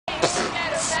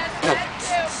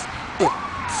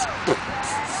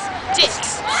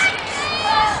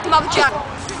my vagina.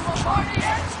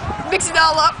 Mix it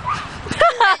all up.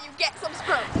 And you get some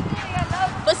sperm.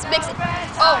 Let's mix it.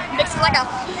 Oh, mix it like a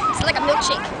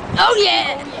milkshake. Oh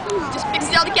yeah. Just mix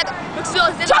it all together. Mix it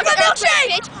all together. Chocolate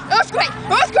milkshake. Bitch. Earthquake.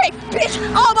 Earthquake, bitch.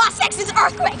 All my sex is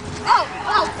earthquake. Oh,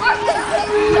 earthquake.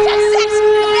 Let's have sex in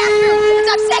the bathroom.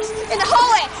 Let's have sex in the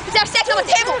hallway. Let's have sex on the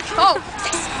table. Oh,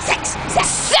 sex.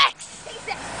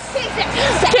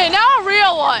 Okay, now a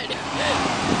real one.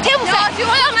 Table sex. Do it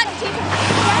on the table.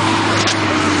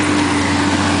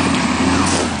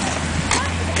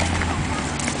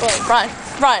 Run.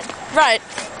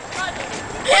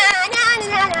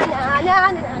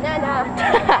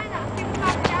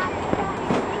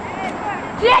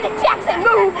 Janet Jackson,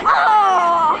 move!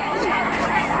 Oh!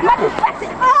 Michael Jackson,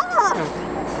 oh!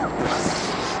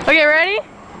 Okay, ready?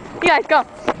 You guys, go.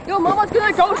 Yo, mama's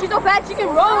gonna go, she's so fat she can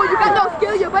roll. You got no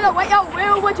skill, you better wait out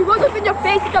will. When she rolls up in your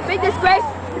face, it's a big disgrace.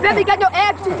 Your family got no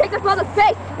abs, she takes us from the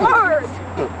face. Word!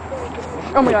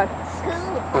 Oh my god.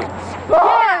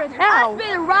 Word! I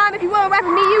spit a rhyme, if you wanna rap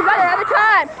with me, you gotta have a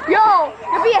time. Yo,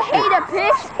 you be a hater,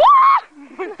 bitch.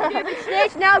 Stupid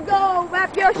snitch, now go,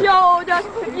 wrap your shoulders.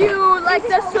 You like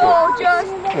the soldiers.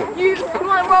 You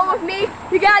wanna roll with me?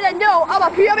 You gotta know I'm a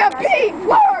PMP.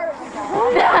 Word!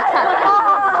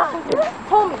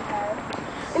 Homie.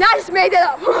 And I just made that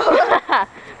up.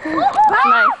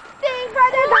 Nice.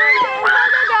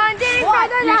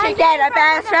 You should get a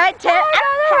best right to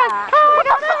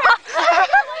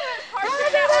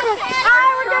I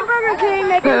remember Burger King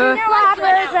making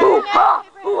Whoppers.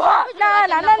 Na.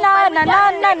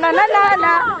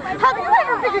 Have you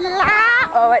ever figured it out?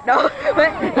 Oh wait, no.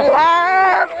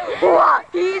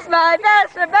 He's my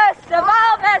best of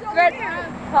all best friends.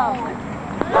 Oh.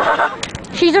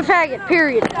 She's a faggot,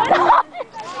 period.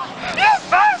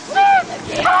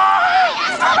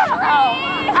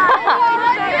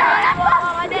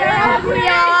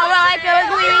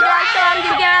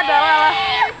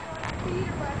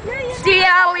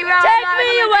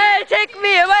 Take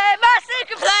me away, my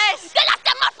secret place. Then I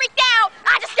set my freak down.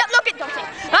 I just kept looking, don't say.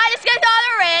 I just kept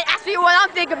hollering, ask me what I'm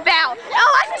thinking about.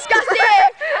 Oh, that's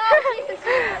disgusting.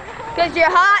 Cause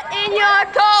you're hot and you're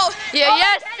cold. Yeah,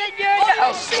 yes, and you're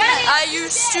no. I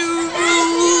used to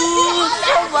rule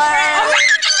the world.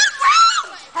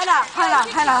 Hello.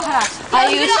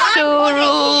 I used to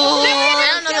rule.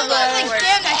 I don't know the words.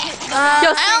 I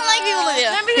don't like you,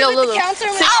 Olivia. Yo, Lulu.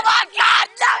 Oh my God,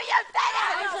 no, you better.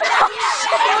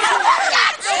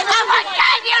 Oh my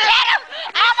God, you hit him!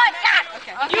 Oh my God!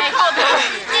 Okay. You called it.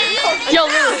 Yo,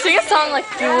 Lulu, sing a song like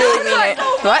you really mean it.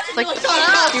 What? Like,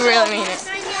 you really mean it.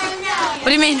 What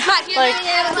do you mean? Like,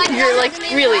 you're like,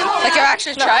 really. Like you're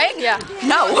actually trying? Yeah.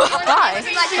 No. Why?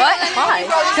 What? Why?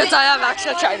 Because I am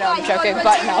actually trying. No, I'm joking,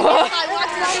 but no. Well,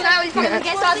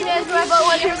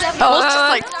 it's just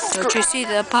like, Don't you see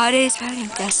the party's running?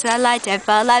 Just a light and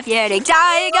full of yearning,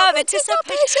 dying of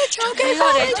anticipation, choking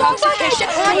on intoxication.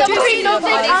 Don't you see the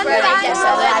party's running? Just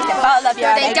a light and full of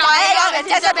yearning, dying of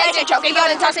anticipation, choking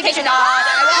on intoxication. I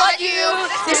want you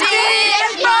to see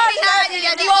it from behind the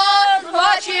empty walls.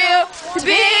 Want you to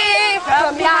be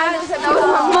from behind the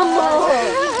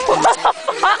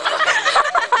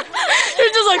you're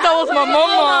just like, that was my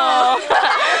mama.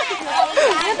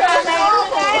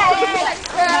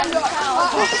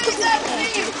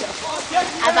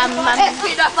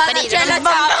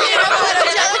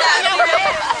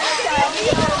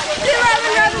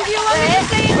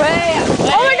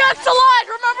 Oh my God, Salad!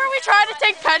 Remember we tried to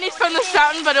take pennies from this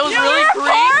fountain, but it was really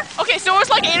green? Okay, so it was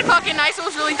like 8 o'clock at night, so it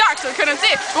was really dark, so we couldn't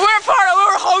see. But we were we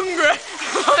were hungry.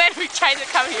 Then we tried to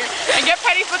come here and get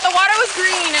pennies, but the water was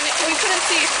green and we couldn't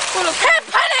see. Hey,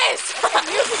 pennies!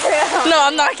 No,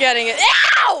 I'm not getting it.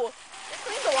 Ow!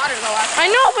 Clean the water though. I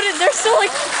know, but there's still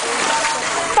like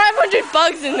 500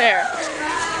 bugs in there.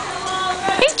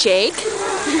 Hey, Jake.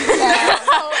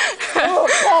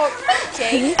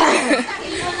 Jake.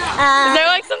 Is there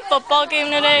like some football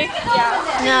game today?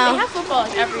 Yeah. No. They have football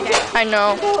like every day. I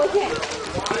know.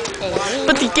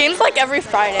 But the game's like every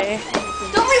Friday.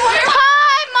 Don't we want to?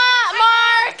 Hi,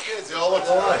 Mark. Kids, they all look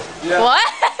alike. Yeah. What?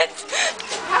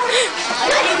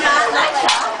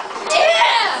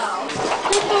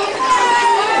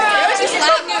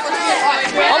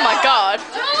 Oh my God.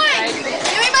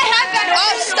 Give me my hat back.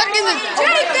 Oh, it's stuck in the.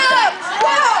 Jacob!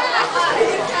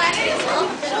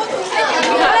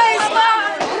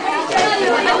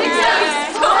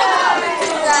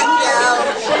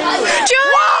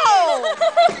 Whoa!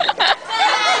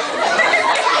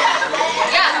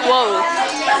 Whoa.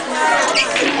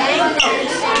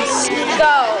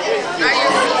 Go.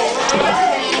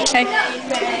 Okay.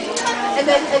 And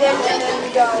then we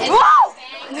go. Whoa!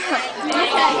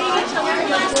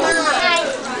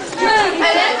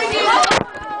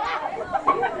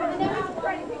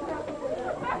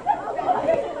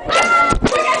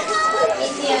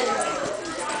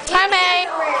 Hi, May.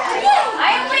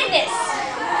 I am witness.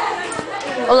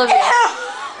 Olivia.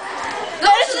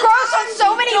 That is gross on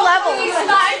so many levels.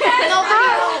 Hi.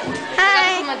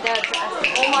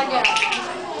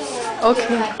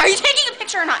 Okay. Are you taking a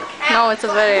picture or not? No, it's a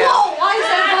video. Oh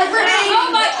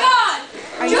my God!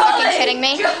 Are you fucking kidding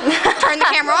me? Turn the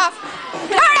camera off.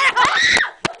 Turn it off!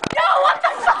 No, what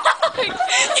the fuck?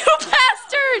 You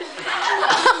bastard!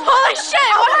 Holy shit!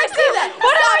 What did I do?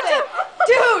 What did I do?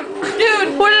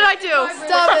 Dude, what did I do?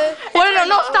 Stop it. What did I?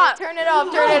 No, stop. Turn it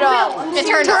off. Turn it off.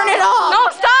 Turn it off. No,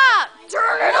 stop.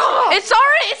 Turn it off. It's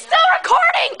already. It's still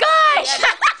recording, guys.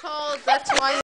 That's why.